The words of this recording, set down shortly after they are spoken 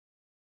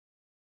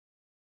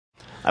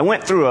I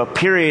went through a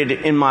period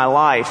in my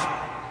life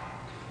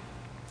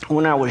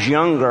when I was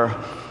younger,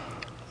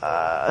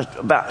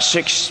 about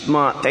 6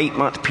 month, 8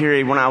 month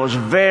period, when I was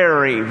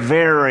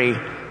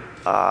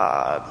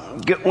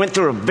went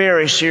through a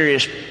very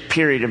serious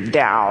period of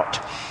doubt,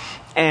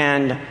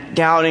 and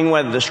doubting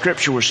whether the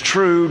Scripture was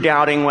true,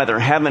 doubting whether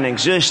heaven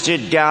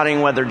existed,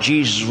 doubting whether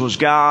Jesus was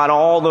God,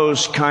 all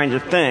those kinds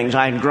of things.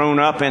 I had grown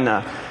up in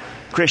a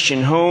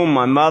Christian home.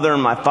 My mother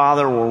and my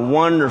father were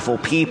wonderful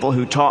people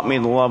who taught me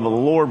the love of the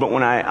Lord. But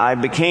when I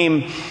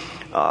became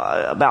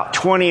about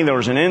 20, there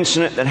was an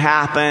incident that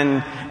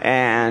happened,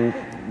 and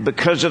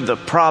because of the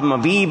problem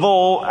of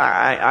evil,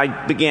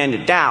 I began to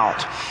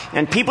doubt.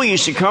 And people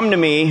used to come to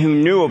me who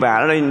knew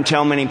about it. I didn't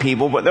tell many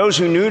people, but those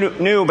who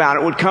knew about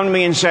it would come to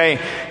me and say,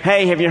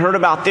 "Hey, have you heard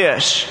about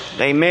this?"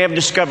 They may have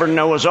discovered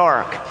Noah's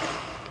Ark,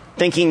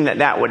 thinking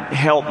that would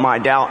help my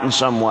doubt in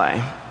some way.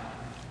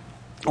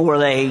 Or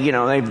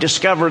they've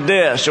discovered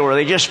this, or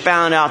they just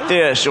found out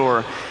this,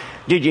 or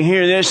did you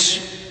hear this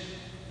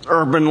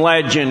urban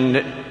legend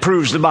that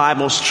proves the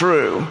Bible's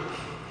true?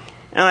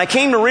 And I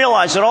came to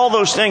realize that all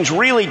those things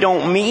really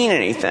don't mean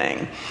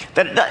anything.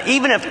 That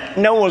even if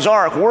Noah's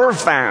Ark were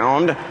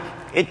found,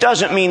 it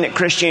doesn't mean that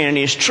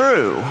Christianity is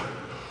true.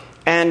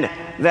 And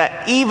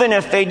that even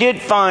if they did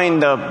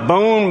find the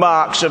bone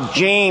box of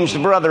James, the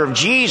brother of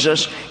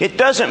Jesus, it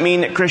doesn't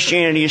mean that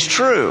Christianity is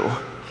true.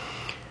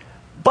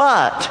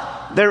 But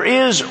there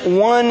is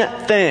one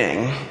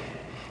thing,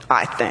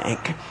 I think,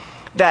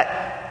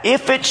 that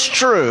if it's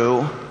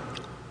true,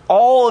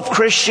 all of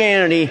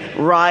Christianity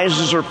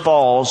rises or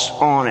falls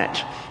on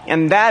it.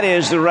 And that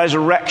is the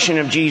resurrection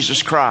of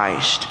Jesus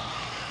Christ.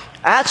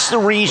 That's the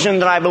reason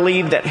that I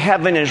believe that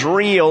heaven is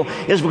real,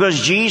 is because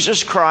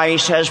Jesus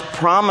Christ has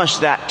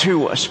promised that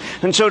to us.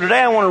 And so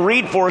today I want to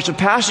read for us a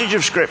passage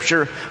of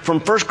Scripture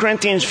from 1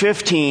 Corinthians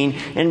 15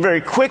 and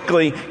very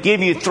quickly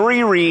give you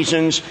 3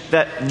 reasons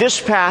that this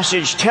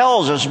passage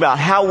tells us about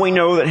how we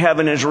know that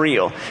heaven is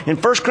real. In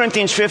 1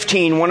 Corinthians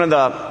 15, one of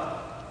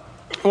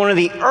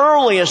the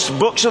earliest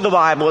books of the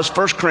Bible is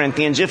 1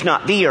 Corinthians, if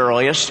not the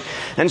earliest.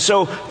 And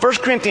so 1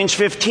 Corinthians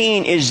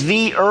 15 is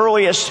the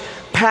earliest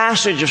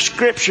passage of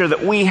Scripture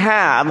that we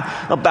have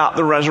about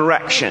the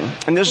resurrection.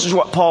 And this is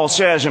what Paul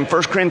says in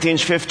 1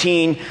 Corinthians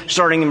 15,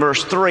 starting in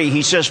verse 3.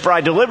 He says, "For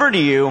I delivered to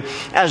you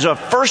as of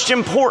first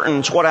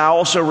importance what I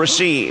also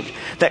received,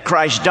 that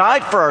Christ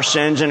died for our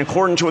sins in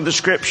accordance with the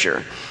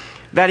Scripture,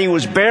 that He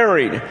was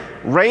buried,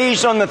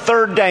 raised on the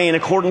 3rd day in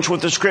accordance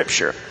with the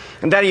Scripture,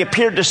 and that He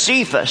appeared to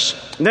Cephas,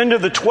 then to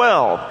the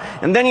 12,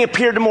 and then He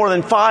appeared to more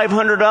than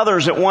 500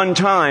 others at one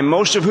time,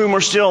 most of whom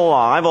are still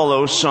alive,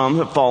 although some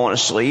have fallen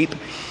asleep.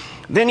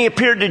 Then He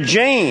appeared to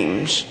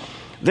James,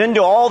 then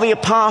to all the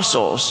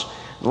apostles.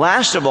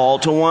 Last of all,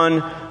 to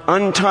one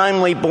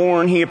untimely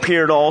born, He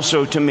appeared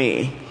also to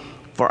me.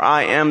 For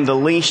I am the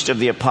least of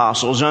the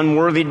apostles,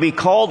 unworthy to be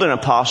called an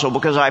apostle,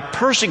 because I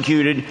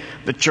persecuted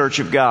the church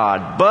of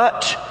God.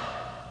 But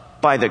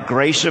by the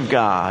grace of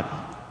God,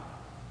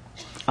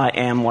 I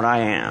am what I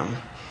am.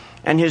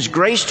 And His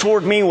grace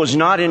toward me was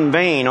not in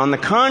vain. On the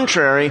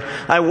contrary,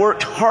 I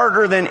worked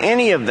harder than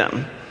any of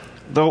them,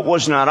 though it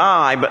was not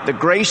I, but the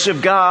grace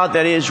of God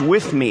that is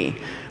with me.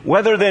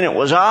 Whether then it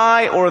was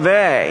I or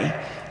they,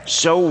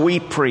 so we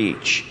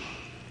preach,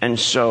 and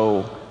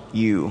so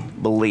you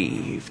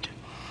believed."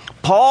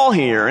 Paul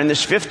here in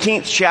this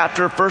 15th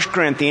chapter of 1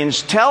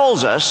 Corinthians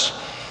tells us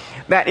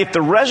that if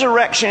the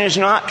resurrection is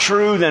not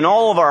true, then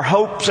all of our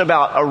hopes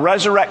about a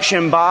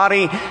resurrection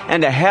body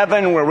and a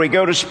heaven where we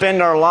go to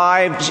spend our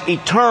lives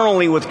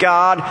eternally with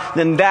God,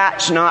 then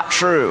that's not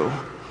true.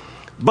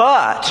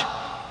 But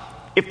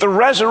if the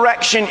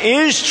resurrection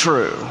is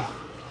true,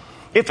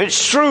 if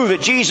it's true that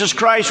Jesus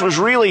Christ was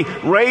really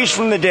raised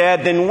from the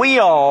dead, then we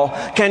all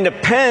can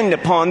depend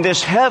upon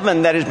this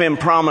heaven that has been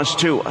promised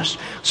to us.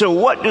 So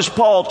what does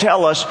Paul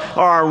tell us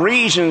are our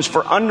reasons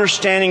for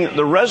understanding that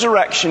the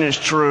resurrection is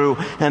true,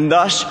 and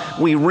thus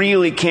we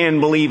really can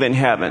believe in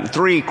heaven?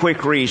 3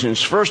 quick reasons.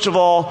 First of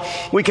all,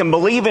 we can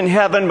believe in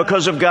heaven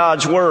because of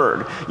God's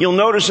Word. You'll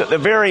notice at the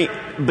very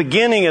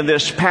beginning of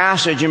this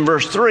passage in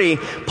verse 3,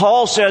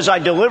 Paul says, "I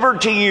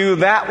delivered to you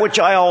that which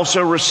I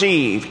also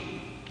received."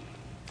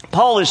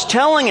 Paul is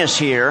telling us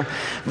here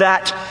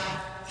that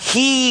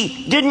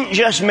he didn't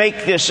just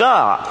make this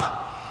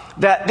up,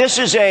 that this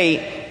is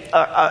a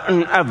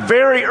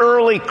very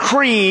early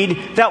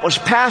creed that was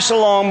passed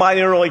along by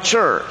the early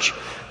church.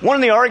 One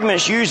of the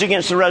arguments used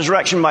against the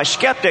resurrection by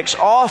skeptics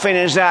often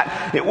is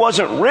that it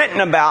wasn't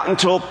written about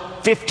until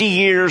 50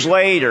 years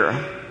later,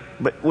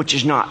 which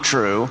is not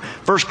true.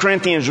 1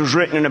 Corinthians was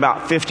written in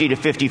about 50 to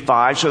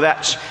 55, so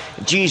that's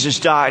Jesus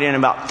died in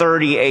about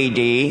 30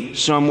 AD.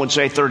 Some would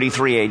say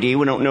 33 AD.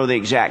 We don't know the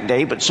exact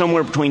date, but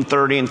somewhere between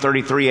 30 and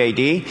 33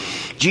 AD.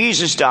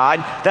 Jesus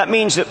died. That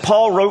means that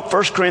Paul wrote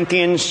 1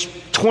 Corinthians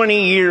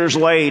 20 years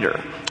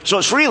later. So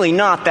it's really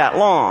not that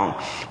long.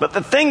 But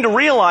the thing to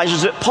realize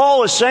is that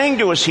Paul is saying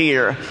to us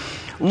here,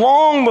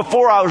 long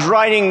before I was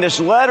writing this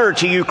letter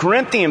to you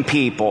Corinthian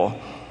people,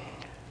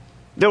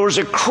 there was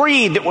a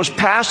creed that was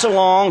passed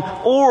along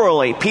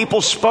orally. People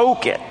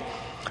spoke it.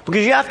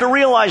 Because you have to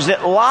realize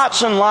that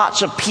lots and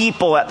lots of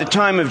people at the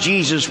time of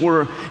Jesus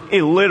were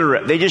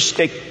illiterate.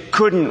 They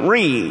couldn't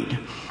read.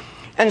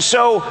 And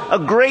so a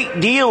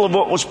great deal of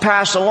what was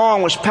passed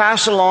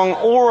along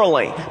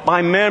orally,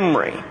 by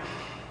memory.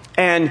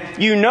 And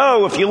you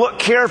know, if you look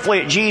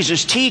carefully at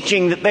Jesus'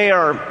 teaching, that they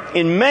are,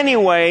 in many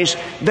ways,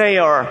 they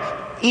are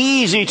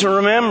easy to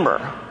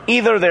remember.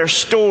 Either they're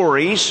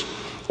stories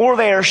or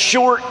they are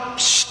short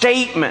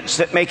statements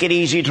that make it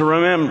easy to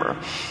remember.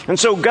 And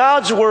so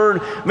God's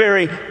Word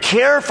very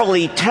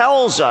carefully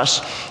tells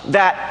us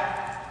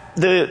that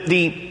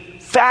the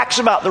facts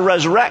about the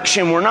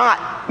resurrection were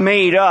not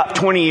made up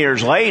 20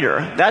 years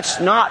later. That's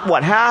not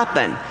what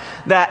happened.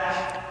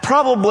 That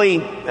probably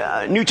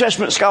New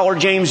Testament scholar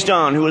James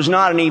Dunn, who is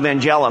not an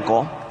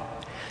evangelical,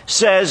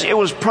 says it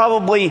was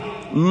probably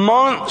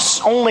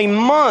only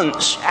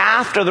months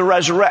after the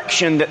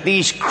resurrection that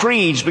these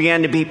creeds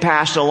began to be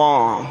passed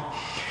along.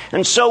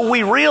 And so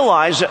we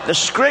realize that the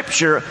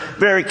Scripture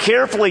very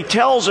carefully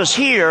tells us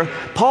here,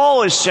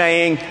 Paul is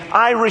saying,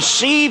 I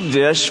received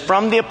this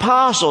from the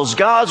apostles.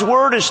 God's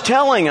Word is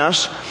telling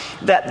us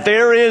that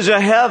there is a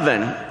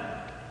heaven,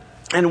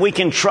 and we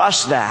can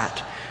trust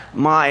that.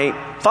 My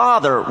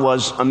father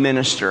was a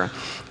minister,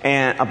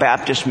 and a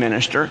Baptist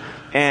minister,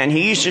 and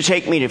he used to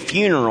take me to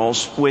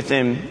funerals with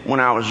him when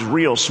I was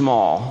real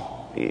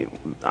small.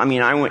 I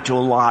mean, I went to a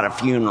lot of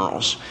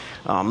funerals.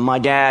 My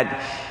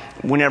dad,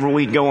 whenever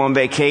we'd go on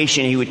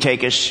vacation, he would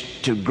take us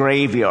to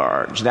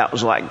graveyards. That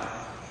was like,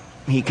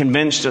 he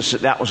convinced us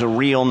that was a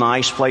real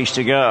nice place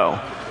to go.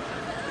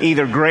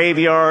 Either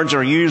graveyards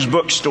or used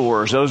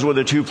bookstores. Those were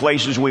the two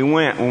places we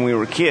went when we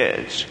were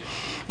kids.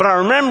 But I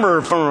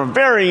remember from a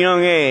very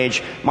young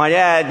age, my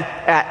dad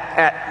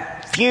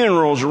at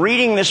funerals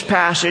reading this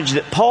passage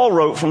that Paul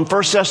wrote from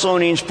 1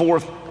 Thessalonians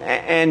 4,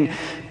 and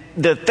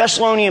the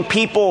Thessalonian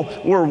people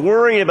were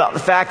worried about the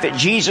fact that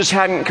Jesus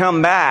hadn't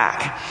come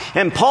back.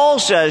 And Paul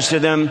says to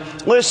them,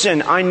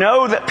 listen, I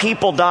know that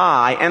people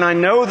die, and I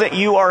know that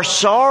you are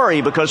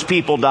sorry because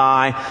people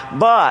die,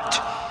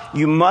 but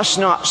you must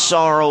not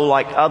sorrow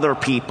like other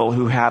people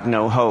who have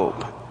no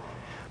hope.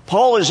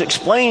 Paul is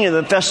explaining to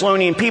the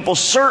Thessalonian people,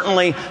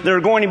 certainly there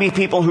are going to be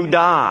people who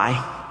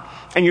die,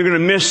 and you're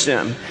going to miss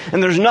them.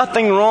 And there's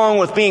nothing wrong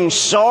with being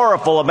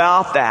sorrowful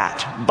about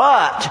that.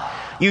 But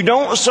you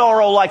don't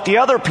sorrow like the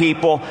other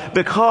people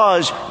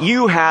because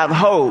you have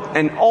hope,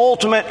 an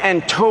ultimate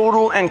and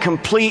total and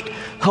complete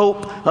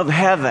hope of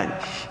heaven.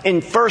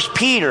 In 1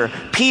 Peter,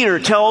 Peter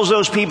tells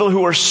those people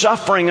who are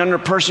suffering under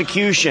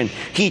persecution,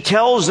 he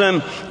tells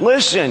them,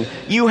 listen,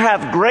 you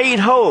have great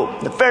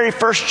hope. The very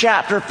first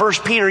chapter of 1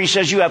 Peter, he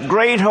says you have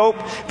great hope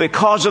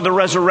because of the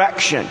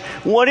resurrection.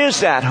 What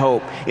is that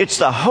hope? It's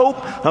the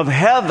hope of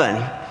heaven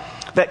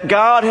that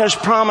God has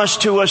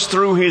promised to us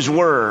through His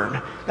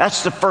Word.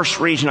 That's the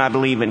first reason I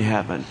believe in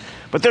heaven.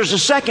 But there's a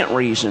second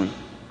reason.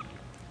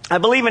 I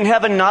believe in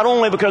heaven not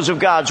only because of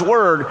God's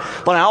Word,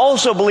 but I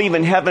also believe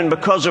in heaven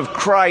because of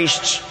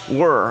Christ's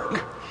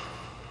work.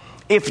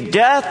 If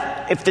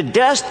the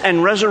death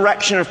and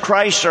resurrection of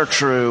Christ are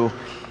true,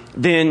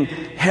 then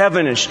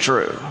heaven is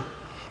true.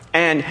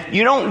 And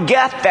you don't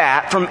get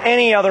that from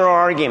any other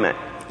argument.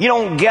 You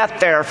don't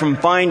get there from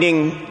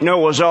finding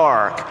Noah's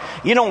Ark.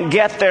 You don't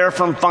get there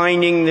from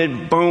finding the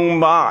boom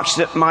box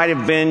that might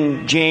have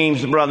been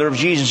James, the brother of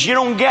Jesus. You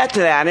don't get to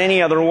that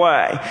any other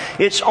way.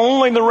 It's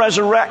only the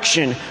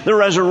resurrection. The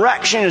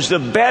resurrection is the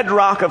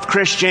bedrock of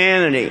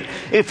Christianity.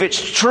 If it's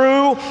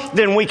true,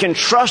 then we can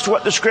trust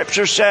what the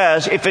Scripture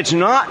says. If it's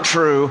not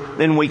true,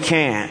 then we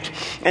can't.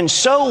 And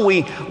so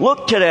we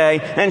look today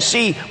and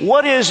see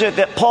what is it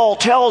that Paul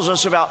tells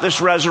us about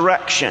this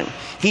resurrection.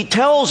 He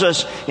tells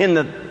us in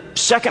the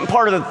second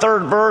part of the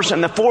third verse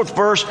and the fourth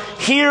verse,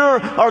 here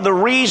are the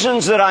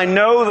reasons that I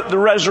know that the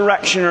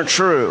resurrection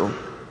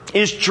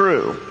is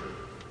true.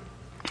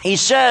 He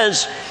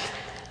says,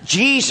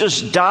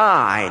 Jesus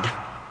died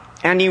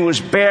and He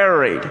was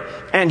buried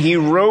and He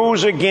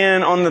rose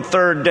again on the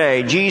third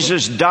day.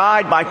 Jesus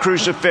died by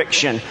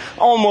crucifixion.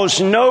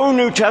 Almost no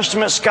New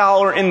Testament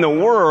scholar in the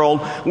world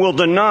will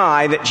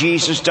deny that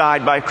Jesus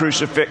died by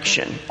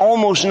crucifixion.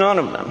 Almost none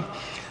of them.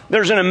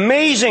 There's an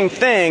amazing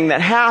thing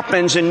that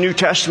happens in New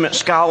Testament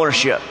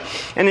scholarship.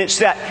 And it's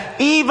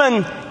that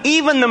even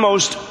the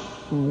most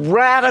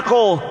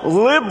radical,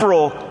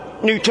 liberal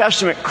New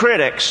Testament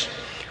critics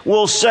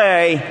will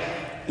say,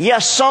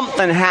 yes,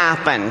 something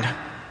happened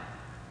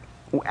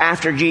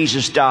after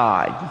Jesus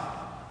died.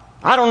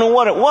 I don't know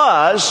what it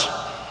was.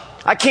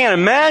 I can't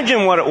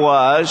imagine what it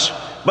was,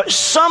 but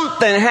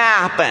something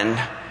happened.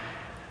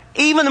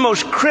 Even the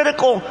most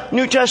critical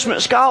New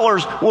Testament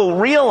scholars will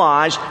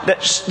realize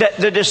that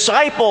the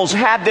disciples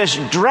had this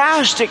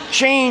drastic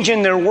change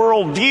in their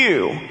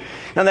worldview.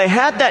 Now, they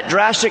had that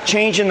drastic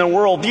change in their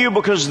worldview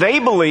because they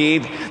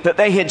believed that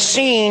they had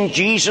seen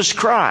Jesus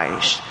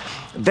Christ.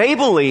 They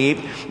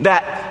believed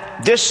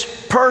that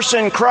this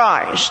person,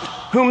 Christ,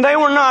 whom they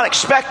were not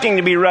expecting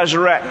to be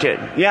resurrected.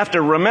 You have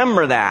to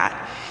remember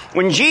that.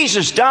 When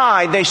Jesus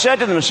died, they said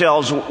to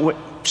themselves,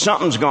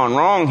 something's gone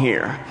wrong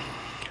here.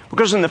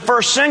 Because in the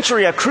first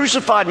century, a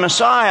crucified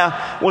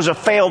Messiah was a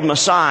failed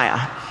Messiah.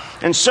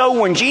 And so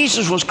when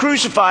Jesus was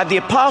crucified, the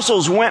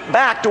apostles went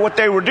back to what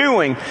they were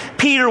doing.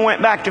 Peter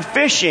went back to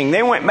fishing.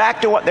 They went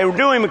back to what they were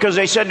doing because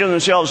they said to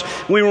themselves,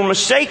 we were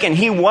mistaken.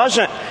 He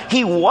wasn't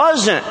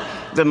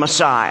the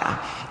Messiah.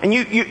 And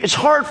it's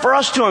hard for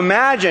us to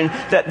imagine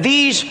that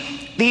these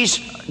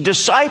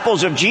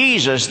disciples of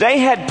Jesus, they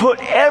had put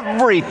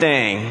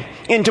everything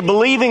into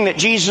believing that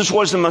Jesus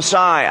was the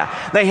Messiah.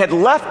 They had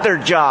left their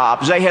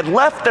jobs. They had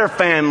left their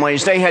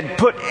families. They had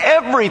put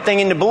everything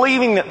into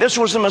believing that this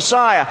was the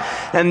Messiah.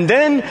 And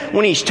then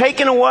when He's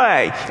taken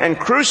away and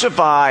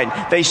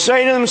crucified, they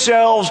say to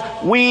themselves,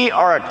 we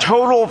are a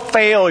total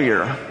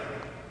failure.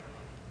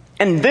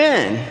 And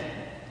then,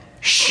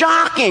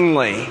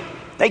 shockingly,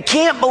 they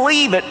can't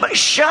believe it, but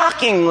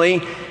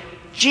shockingly,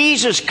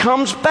 Jesus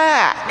comes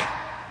back.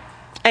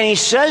 And He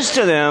says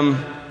to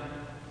them,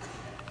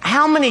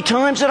 how many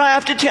times did I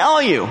have to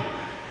tell you?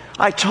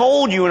 I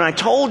told you and I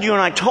told you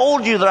and I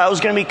told you that I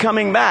was going to be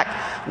coming back.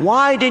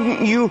 Why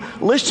didn't you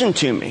listen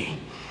to me?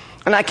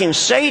 And I can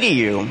say to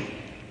you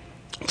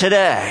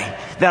today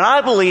that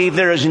I believe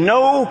there is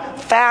no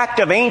fact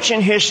of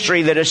ancient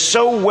history that is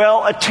so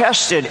well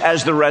attested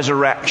as the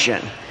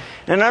resurrection.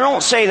 And I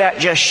don't say that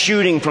just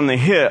shooting from the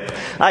hip.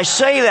 I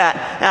say that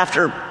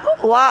after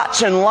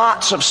lots and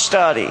lots of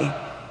study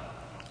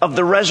of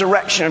the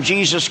resurrection of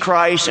Jesus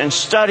Christ and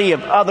study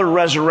of other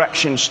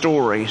resurrection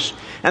stories.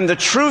 And the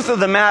truth of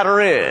the matter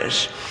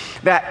is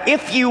that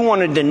if you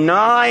want to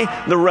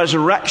deny the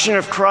resurrection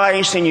of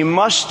Christ, then you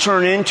must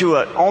turn into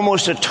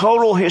almost a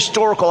total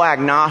historical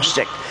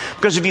agnostic.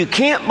 Because if you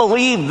can't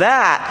believe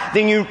that,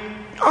 then you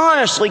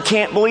honestly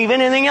can't believe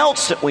anything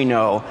else that we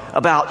know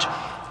about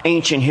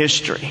ancient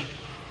history.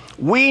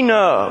 We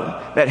know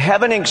that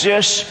heaven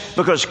exists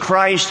because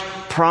Christ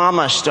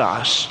promised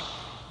us,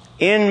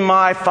 in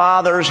my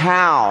Father's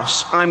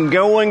house, I'm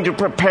going to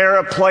prepare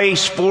a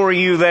place for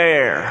you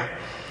there,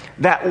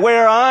 that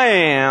where I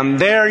am,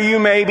 there you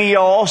may be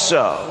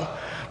also.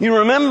 You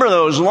remember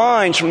those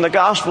lines from the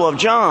Gospel of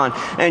John,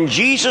 and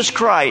Jesus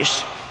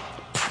Christ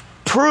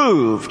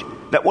proved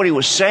that what He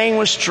was saying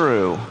was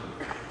true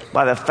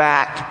by the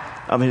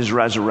fact of His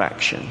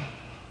resurrection.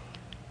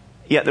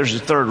 Yet there's a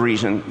third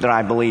reason that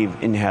I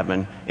believe in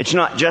heaven. It's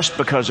not just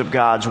because of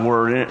God's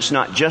Word, and it's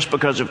not just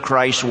because of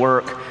Christ's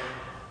work,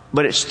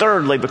 but it's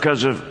thirdly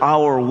because of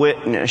our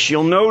witness.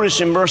 You'll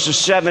notice in verses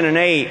 7 and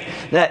 8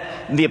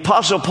 that the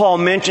Apostle Paul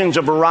mentions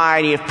a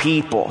variety of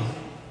people.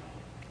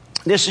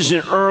 This is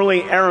an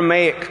early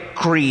Aramaic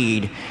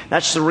creed.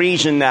 That's the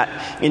reason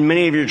that in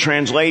many of your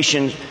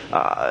translations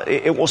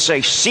it will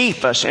say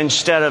Cephas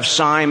instead of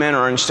Simon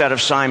or instead of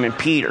Simon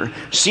Peter.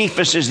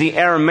 Cephas is the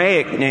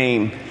Aramaic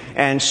name.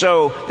 And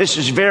so this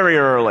is very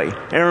early.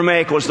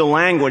 Aramaic was the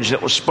language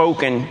that was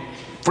spoken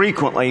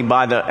frequently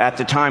at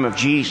the time of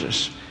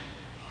Jesus.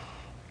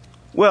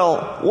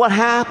 Well, what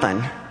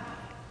happened?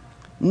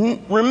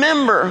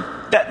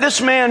 Remember that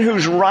this man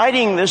who's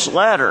writing this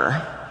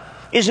letter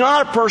is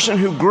not a person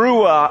who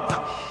grew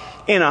up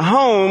in a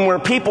home where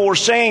people were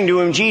saying to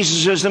him,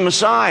 Jesus is the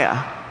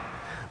Messiah.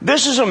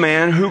 This is a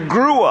man who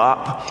grew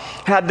up,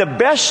 had the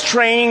best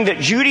training that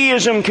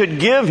Judaism could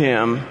give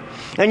him,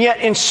 and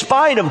yet in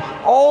spite of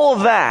all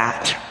of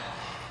that,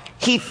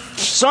 he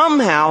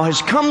somehow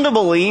has come to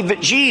believe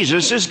that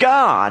Jesus is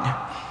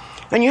God.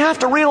 And you have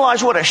to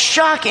realize what a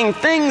shocking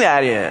thing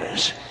that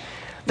is.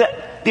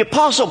 That the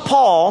Apostle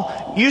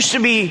Paul used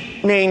to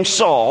be named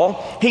Saul.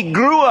 He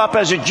grew up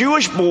as a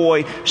Jewish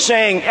boy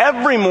saying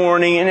every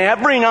morning and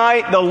every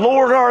night, the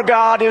Lord our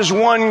God is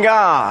one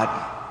God.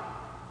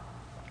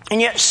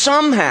 And yet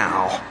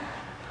somehow,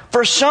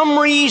 for some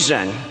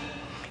reason,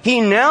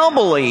 he now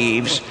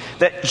believes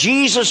that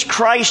Jesus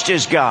Christ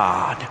is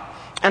God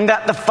and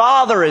that the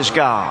Father is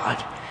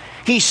God.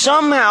 He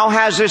somehow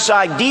has this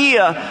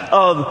idea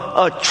of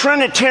a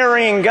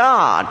Trinitarian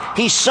God.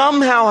 He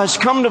somehow has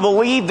come to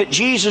believe that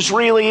Jesus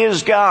really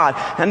is God.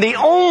 And the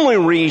only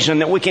reason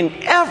that we can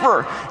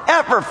ever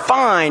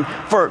find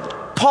for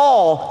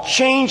Paul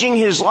changing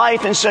his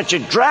life in such a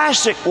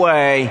drastic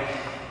way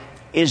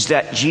is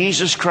that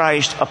Jesus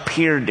Christ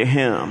appeared to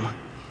him.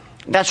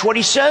 That's what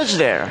he says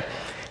there.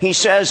 He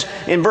says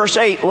in verse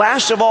 8,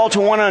 last of all to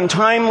one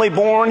untimely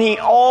born, He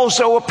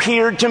also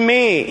appeared to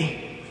me.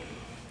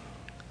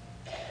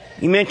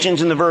 He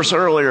mentions in the verse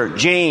earlier,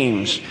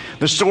 James.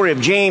 The story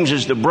of James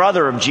is the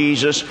brother of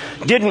Jesus,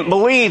 didn't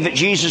believe that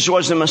Jesus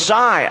was the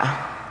Messiah.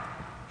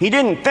 He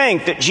didn't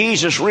think that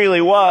Jesus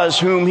really was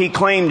whom he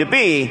claimed to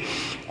be.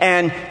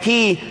 And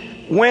he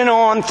went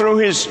on through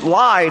his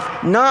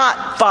life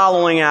not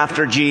following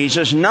after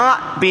Jesus,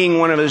 not being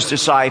one of His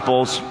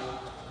disciples.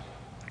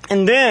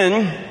 And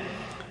then,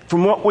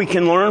 from what we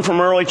can learn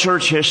from early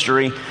church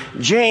history,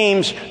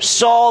 James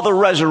saw the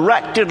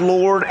resurrected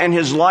Lord and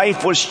his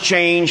life was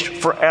changed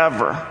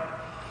forever.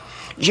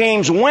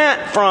 James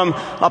went from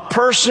a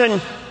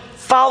person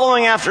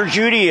following after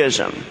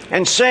Judaism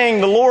and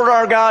saying the Lord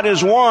our God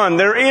is one.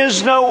 There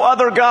is no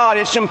other God.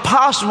 It's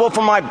impossible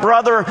for my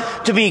brother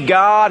to be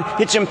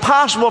God. It's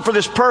impossible for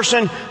this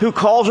person who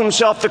calls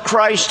himself the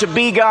Christ to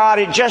be God.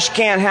 It just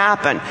can't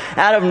happen.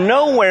 Out of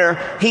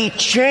nowhere, he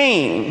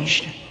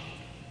changed.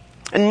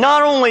 And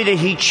not only did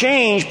he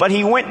change, but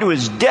he went to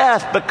his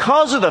death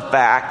because of the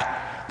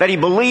fact that he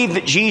believed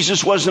that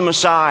Jesus was the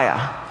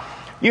Messiah.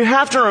 You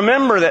have to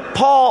remember that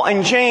Paul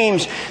and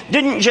James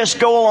didn't just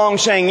go along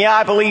saying, yeah,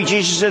 I believe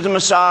Jesus is the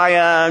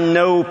Messiah,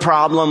 no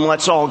problem,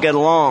 let's all get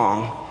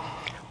along.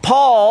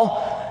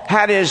 Paul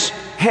had his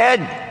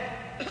head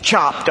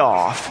chopped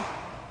off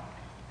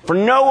for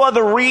no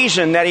other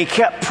reason that he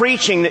kept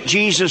preaching that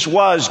Jesus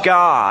was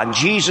God,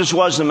 Jesus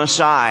was the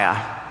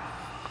Messiah.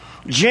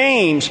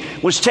 James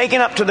was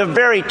taken up to the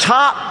very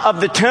top of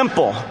the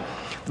temple.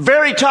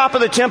 Very top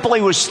of the temple,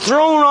 he was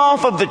thrown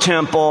off of the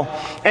temple,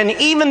 and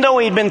even though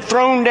he'd been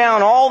thrown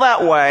down all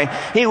that way,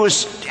 he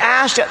was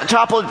asked at the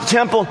top of the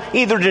temple,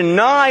 either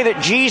deny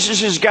that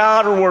Jesus is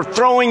God or we're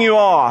throwing you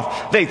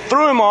off. They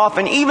threw him off,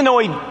 and even though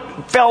he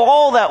fell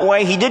all that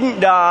way, he didn't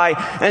die,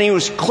 and he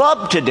was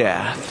clubbed to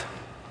death.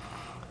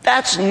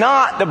 That's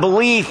not the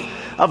belief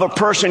of a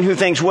person who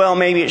thinks, well,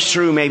 maybe it's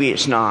true, maybe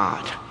it's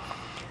not.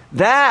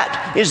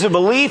 That is the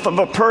belief of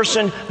a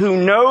person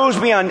who knows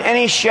beyond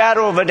any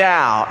shadow of a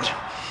doubt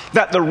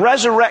that the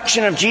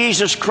resurrection of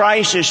Jesus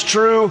Christ is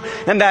true,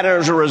 and that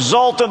as a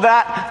result of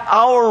that,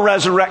 our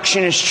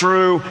resurrection is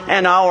true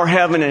and our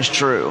heaven is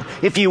true.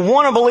 If you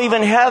want to believe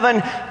in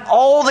heaven,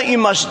 all that you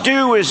must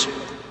do is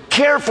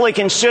carefully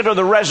consider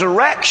the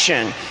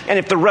resurrection. And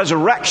if the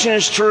resurrection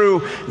is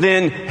true,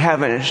 then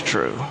heaven is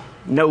true.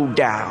 No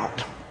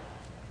doubt.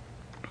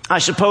 I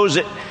suppose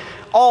that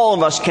all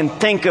of us can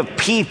think of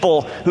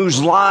people whose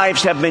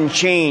lives have been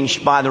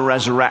changed by the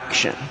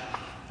resurrection.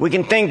 We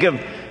can think of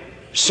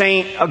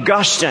St.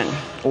 Augustine,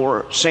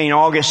 or St.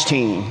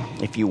 Augustine,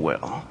 if you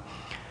will.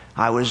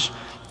 I was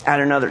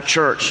at another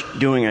church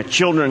doing a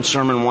children's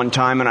sermon one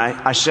time, and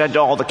I said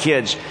to all the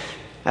kids,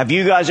 have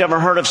you guys ever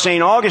heard of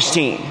St.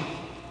 Augustine?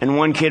 And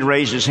one kid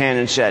raised his hand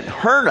and said,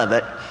 heard of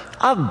it?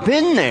 I've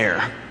been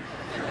there.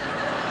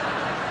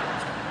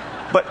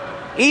 But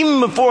even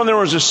before there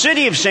was a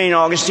city of St.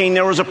 Augustine,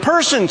 there was a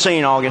person,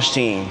 St.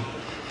 Augustine.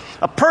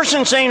 A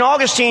person, St.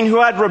 Augustine,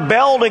 who had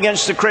rebelled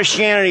against the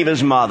Christianity of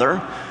his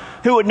mother,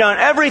 who had done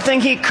everything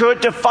he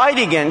could to fight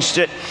against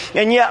it.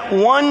 And yet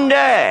one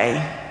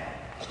day,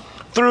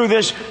 through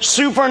this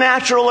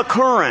supernatural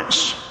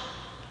occurrence,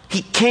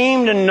 he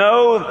came to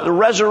know that the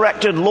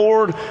resurrected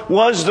Lord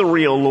was the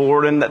real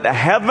Lord, and that the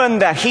heaven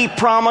that he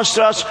promised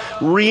us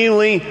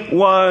really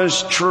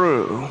was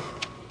true.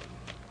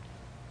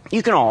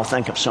 You can all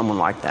think of someone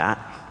like that.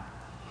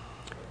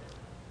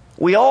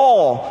 We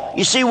all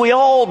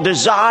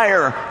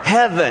desire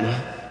heaven.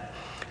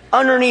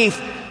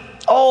 Underneath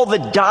all the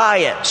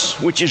diets,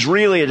 which is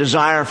really a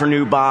desire for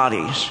new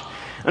bodies.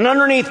 And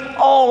underneath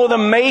all of the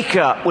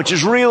makeup, which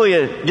is really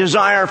a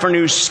desire for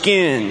new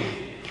skin.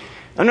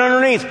 And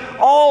underneath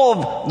all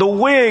of the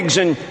wigs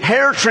and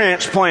hair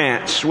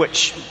transplants,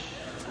 which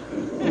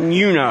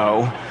you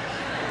know.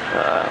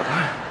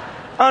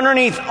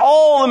 Underneath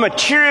all the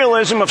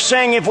materialism of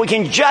saying if we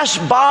can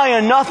just buy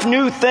enough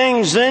new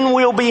things, then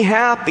we'll be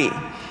happy.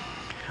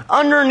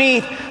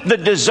 Underneath the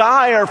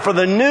desire for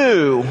the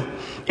new,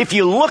 if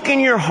you look in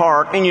your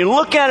heart and you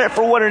look at it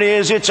for what it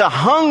is, it's a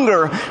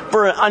hunger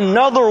for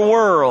another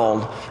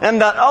world.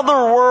 And that other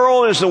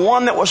world is the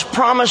one that was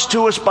promised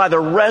to us by the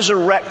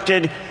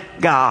resurrected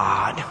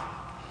God.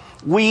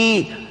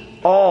 We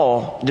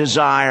all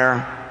desire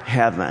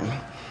heaven.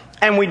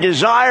 And we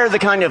desire the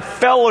kind of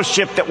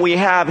fellowship that we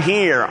have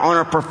here on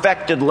a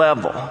perfected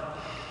level.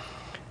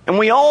 And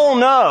we all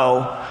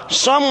know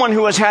someone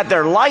who has had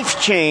their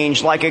life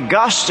changed, like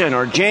Augustine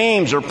or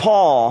James or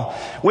Paul.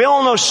 We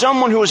all know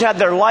someone who has had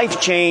their life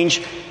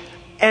changed,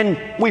 and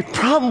we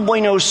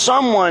probably know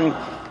someone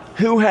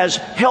who has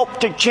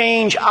helped to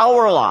change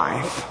our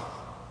life.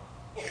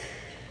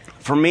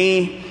 For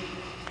me,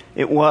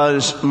 it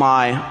was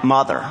my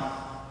mother.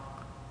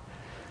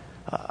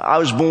 I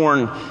was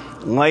born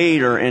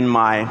later in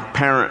my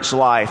parents'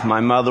 life. My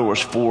mother was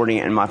 40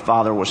 and my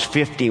father was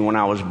 50 when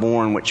I was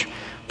born, which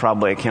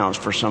probably accounts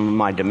for some of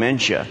my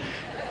dementia.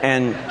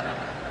 And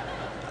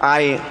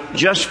I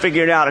just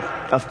figured out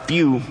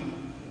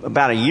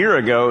about a year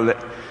ago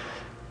that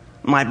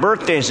my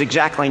birthday is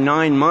exactly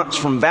 9 months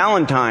from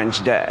Valentine's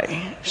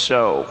Day.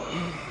 So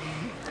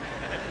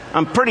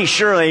I'm pretty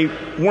sure they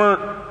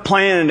weren't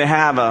planning to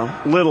have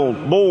a little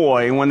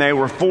boy when they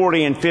were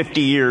 40 and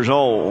 50 years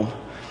old.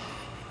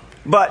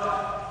 But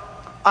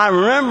I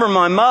remember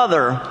my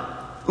mother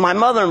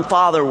and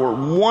father were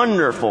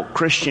wonderful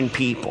Christian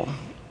people.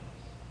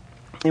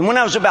 And when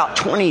I was about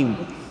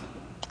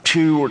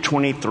 22 or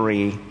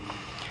 23,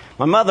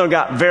 my mother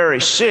got very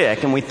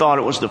sick, and we thought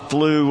it was the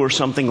flu or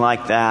something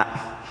like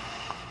that.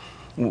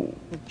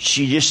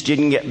 She just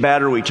didn't get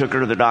better. We took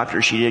her to the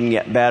doctor. She didn't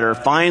get better.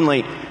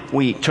 Finally,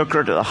 we took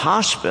her to the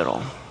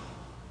hospital.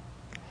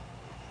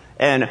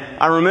 And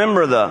I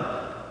remember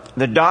the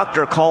the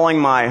doctor calling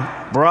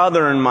my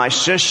brother and my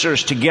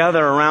sisters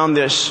together around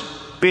this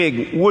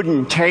big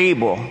wooden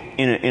table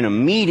in a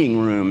meeting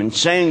room and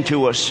saying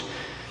to us,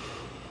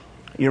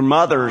 your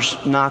mother's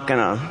not going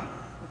to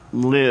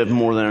live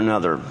more than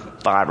another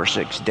 5 or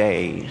 6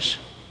 days.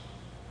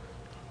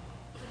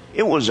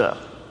 It was a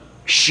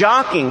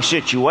shocking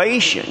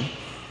situation.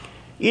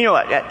 You know,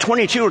 at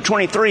 22 or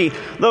 23,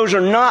 those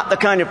are not the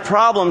kind of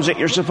problems that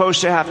you're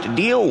supposed to have to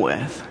deal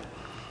with.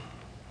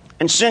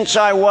 And since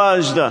I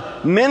was the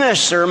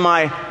minister,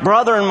 my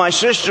brother and my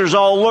sisters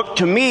all looked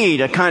to me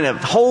to kind of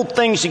hold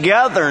things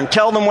together and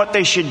tell them what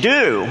they should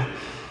do.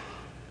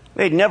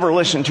 They'd never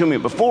listened to me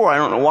before. I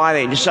don't know why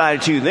they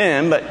decided to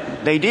then,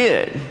 but they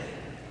did.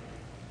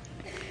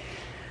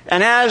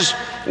 And as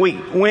we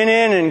went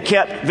in and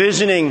kept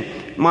visiting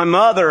my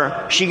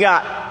mother, she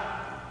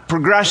got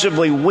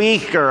progressively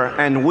weaker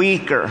and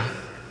weaker.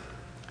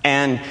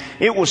 And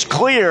it was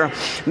clear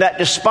that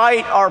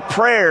despite our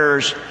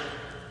prayers,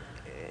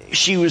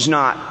 she was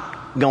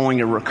not going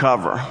to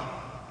recover.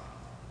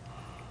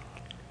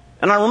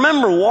 And I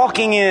remember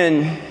walking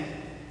in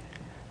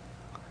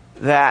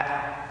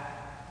that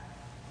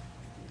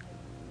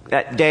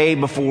day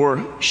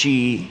before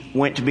she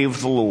went to be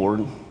with the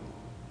Lord.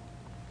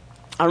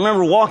 I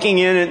remember walking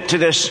into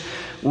this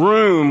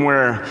room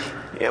where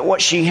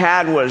what she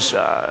had was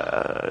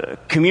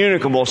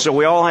communicable, so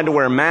we all had to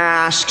wear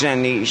masks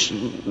and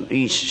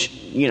these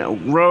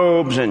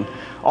robes and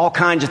all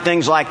kinds of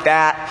things like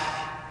that.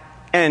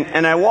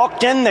 And I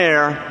walked in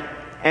there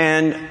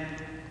and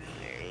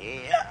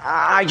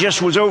I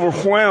just was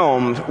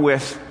overwhelmed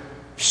with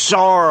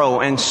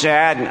sorrow and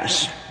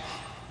sadness.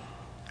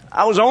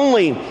 I was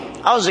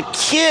a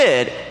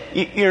kid.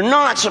 You're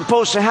not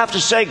supposed to have to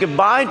say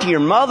goodbye to your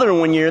mother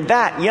when you're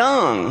that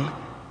young.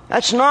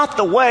 That's not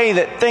the way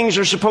that things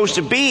are supposed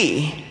to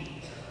be.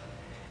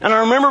 And I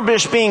remember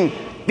just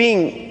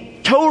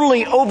being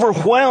totally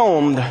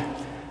overwhelmed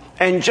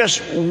and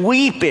just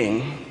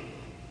weeping.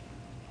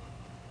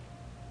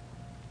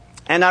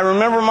 And I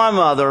remember my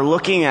mother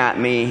looking at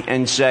me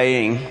and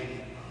saying,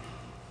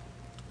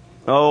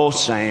 "Oh,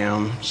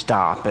 Sam,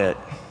 stop it.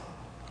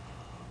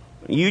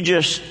 You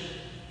just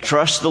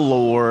trust the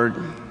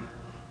Lord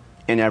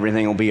and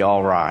everything will be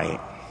all right."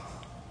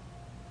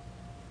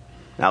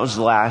 That was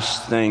the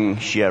last thing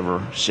she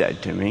ever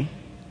said to me.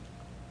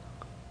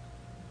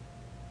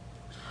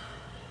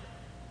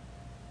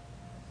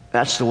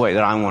 That's the way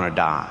that I want to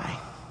die.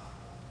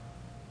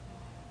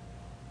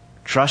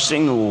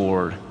 Trusting the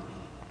Lord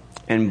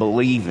and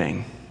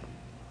believing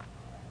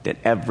that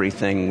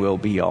everything will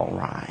be all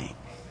right.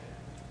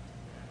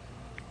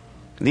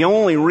 The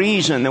only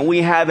reason that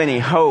we have any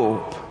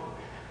hope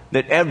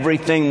that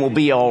everything will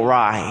be all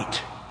right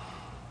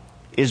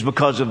is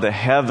because of the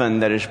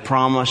heaven that is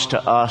promised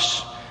to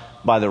us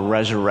by the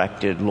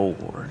resurrected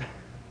Lord.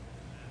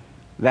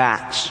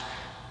 That's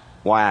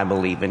why I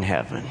believe in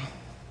heaven.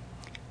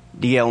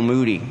 D.L.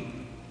 Moody,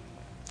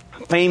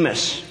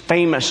 famous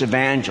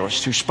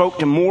evangelist who spoke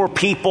to more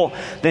people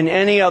than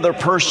any other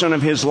person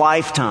of his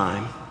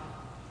lifetime.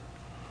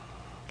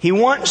 He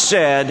once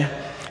said,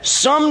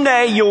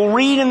 "Someday you'll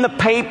read in the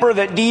paper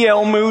that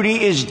D.L.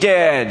 Moody is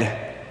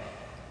dead.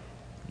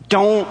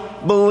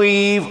 Don't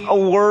believe a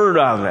word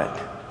of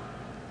it.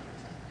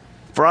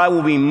 For I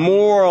will be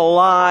more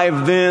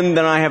alive then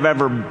than I have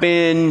ever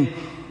been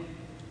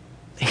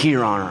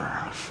here on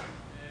earth."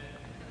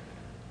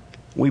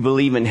 We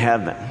believe in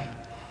heaven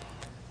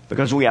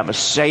because we have a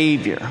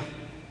Savior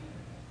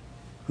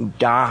who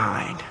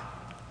died,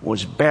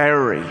 was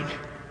buried,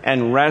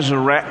 and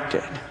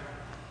resurrected.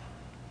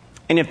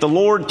 And if the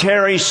Lord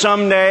tarries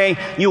someday,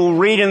 you'll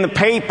read in the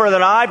paper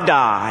that I've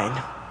died.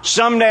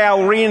 Someday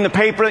I'll read in the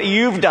paper that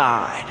you've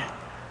died.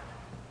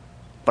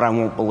 But I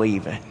won't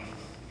believe it.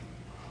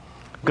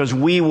 Because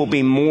we will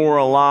be more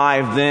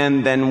alive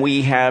then than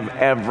we have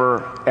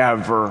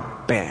ever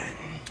been.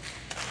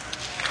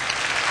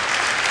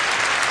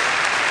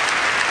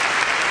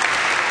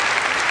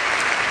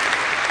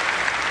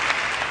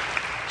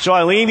 So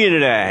I leave you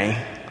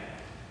today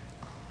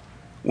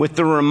with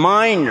the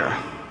reminder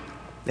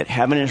that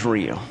heaven is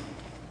real,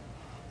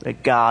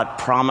 that God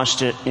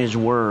promised it in His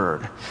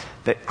Word,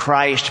 that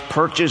Christ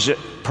purchased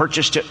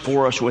it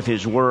for us with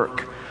His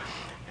work,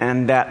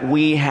 and that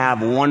we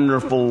have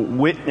wonderful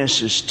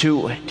witnesses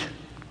to it.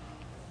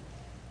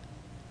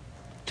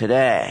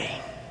 Today,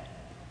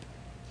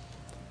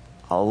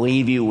 I'll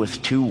leave you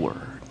with 2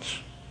 words.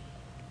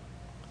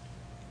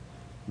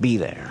 Be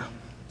there,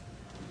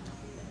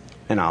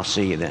 and I'll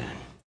see you then.